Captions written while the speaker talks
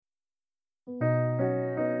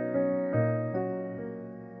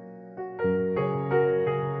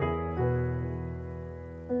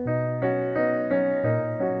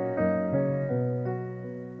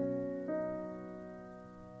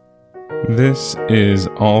This is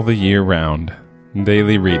All the Year Round,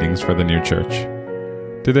 daily readings for the New Church.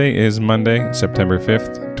 Today is Monday, September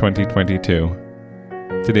 5th,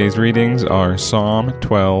 2022. Today's readings are Psalm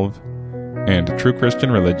 12 and True Christian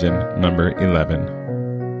Religion, number 11.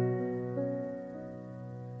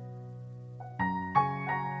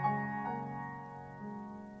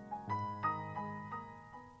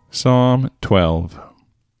 Psalm 12.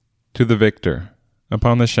 To the Victor,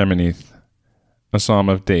 upon the Sheminith, a psalm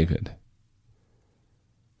of David.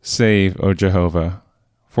 Save, O Jehovah,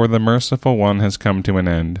 for the merciful one has come to an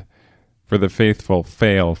end, for the faithful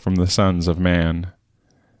fail from the sons of man.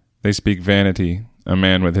 They speak vanity, a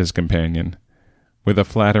man with his companion. With a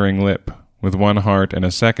flattering lip, with one heart and a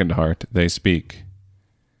second heart, they speak.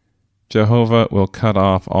 Jehovah will cut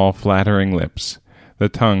off all flattering lips, the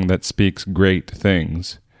tongue that speaks great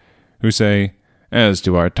things, who say, As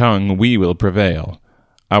to our tongue we will prevail.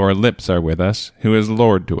 Our lips are with us, who is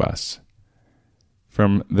Lord to us.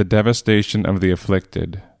 From the devastation of the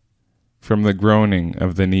afflicted, from the groaning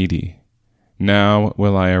of the needy, now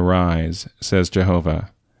will I arise, says Jehovah.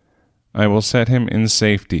 I will set him in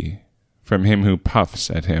safety from him who puffs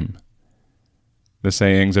at him. The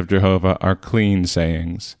sayings of Jehovah are clean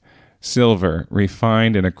sayings, silver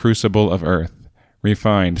refined in a crucible of earth,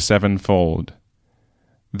 refined sevenfold.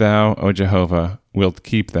 Thou, O Jehovah, wilt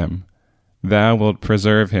keep them. Thou wilt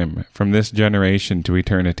preserve him from this generation to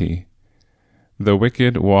eternity. The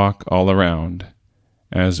wicked walk all around,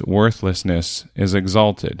 as worthlessness is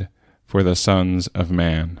exalted for the sons of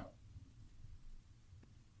man.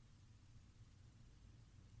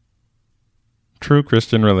 True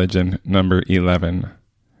Christian Religion, number 11.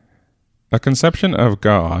 A conception of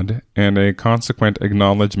God and a consequent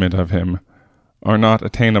acknowledgement of him are not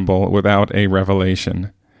attainable without a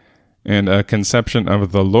revelation, and a conception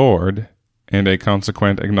of the Lord and a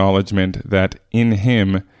consequent acknowledgement that in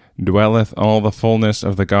him dwelleth all the fullness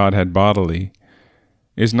of the Godhead bodily,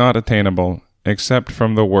 is not attainable except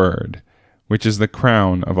from the Word, which is the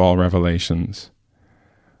crown of all revelations.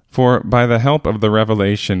 For by the help of the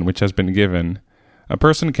revelation which has been given, a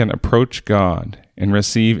person can approach God and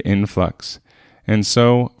receive influx, and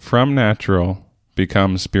so, from natural,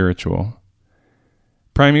 become spiritual.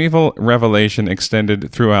 Primeval revelation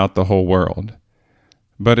extended throughout the whole world,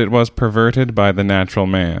 but it was perverted by the natural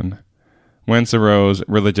man, whence arose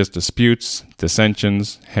religious disputes,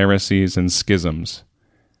 dissensions, heresies, and schisms.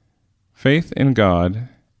 Faith in God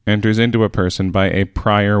enters into a person by a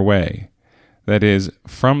prior way, that is,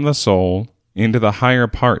 from the soul into the higher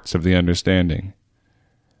parts of the understanding.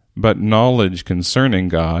 But knowledge concerning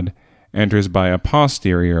God enters by a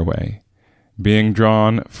posterior way, being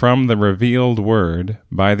drawn from the revealed word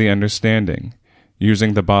by the understanding,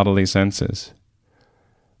 using the bodily senses.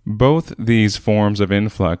 Both these forms of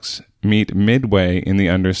influx meet midway in the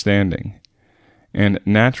understanding, and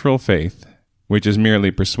natural faith, which is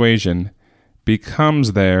merely persuasion,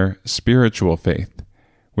 becomes there spiritual faith,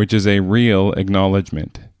 which is a real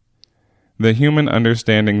acknowledgement. The human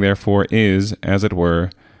understanding, therefore, is, as it were,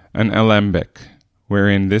 an alembic,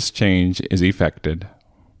 wherein this change is effected.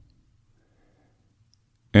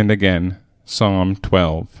 And again, Psalm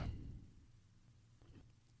 12.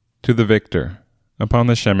 To the Victor, upon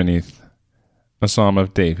the Sheminith, a psalm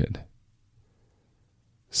of David.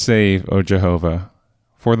 Save, O Jehovah,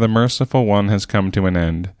 for the merciful one has come to an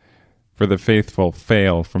end, for the faithful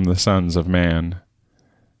fail from the sons of man.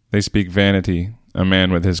 They speak vanity, a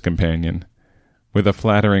man with his companion. With a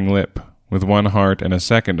flattering lip, with one heart and a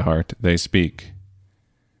second heart, they speak.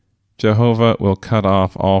 Jehovah will cut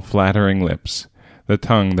off all flattering lips, the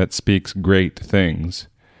tongue that speaks great things,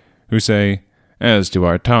 who say, As to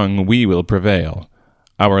our tongue we will prevail.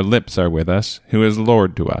 Our lips are with us, who is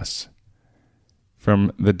Lord to us.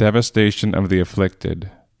 From the devastation of the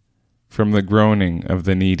afflicted, from the groaning of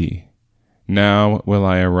the needy, now will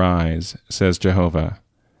I arise, says Jehovah.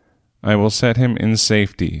 I will set him in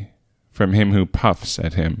safety from him who puffs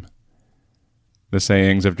at him. The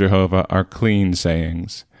sayings of Jehovah are clean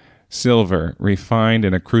sayings, silver refined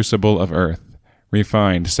in a crucible of earth,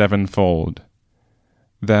 refined sevenfold.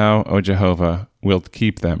 Thou, O Jehovah, wilt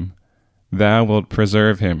keep them. Thou wilt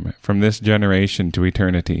preserve him from this generation to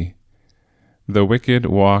eternity. The wicked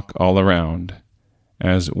walk all around,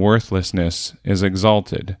 as worthlessness is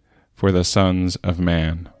exalted for the sons of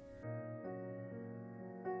man.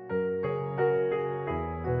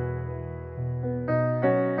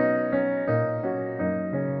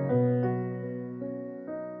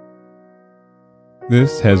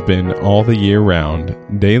 This has been All the Year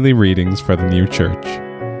Round, daily readings for the New Church.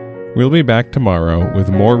 We'll be back tomorrow with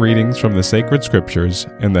more readings from the sacred scriptures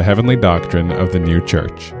and the heavenly doctrine of the New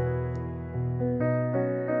Church.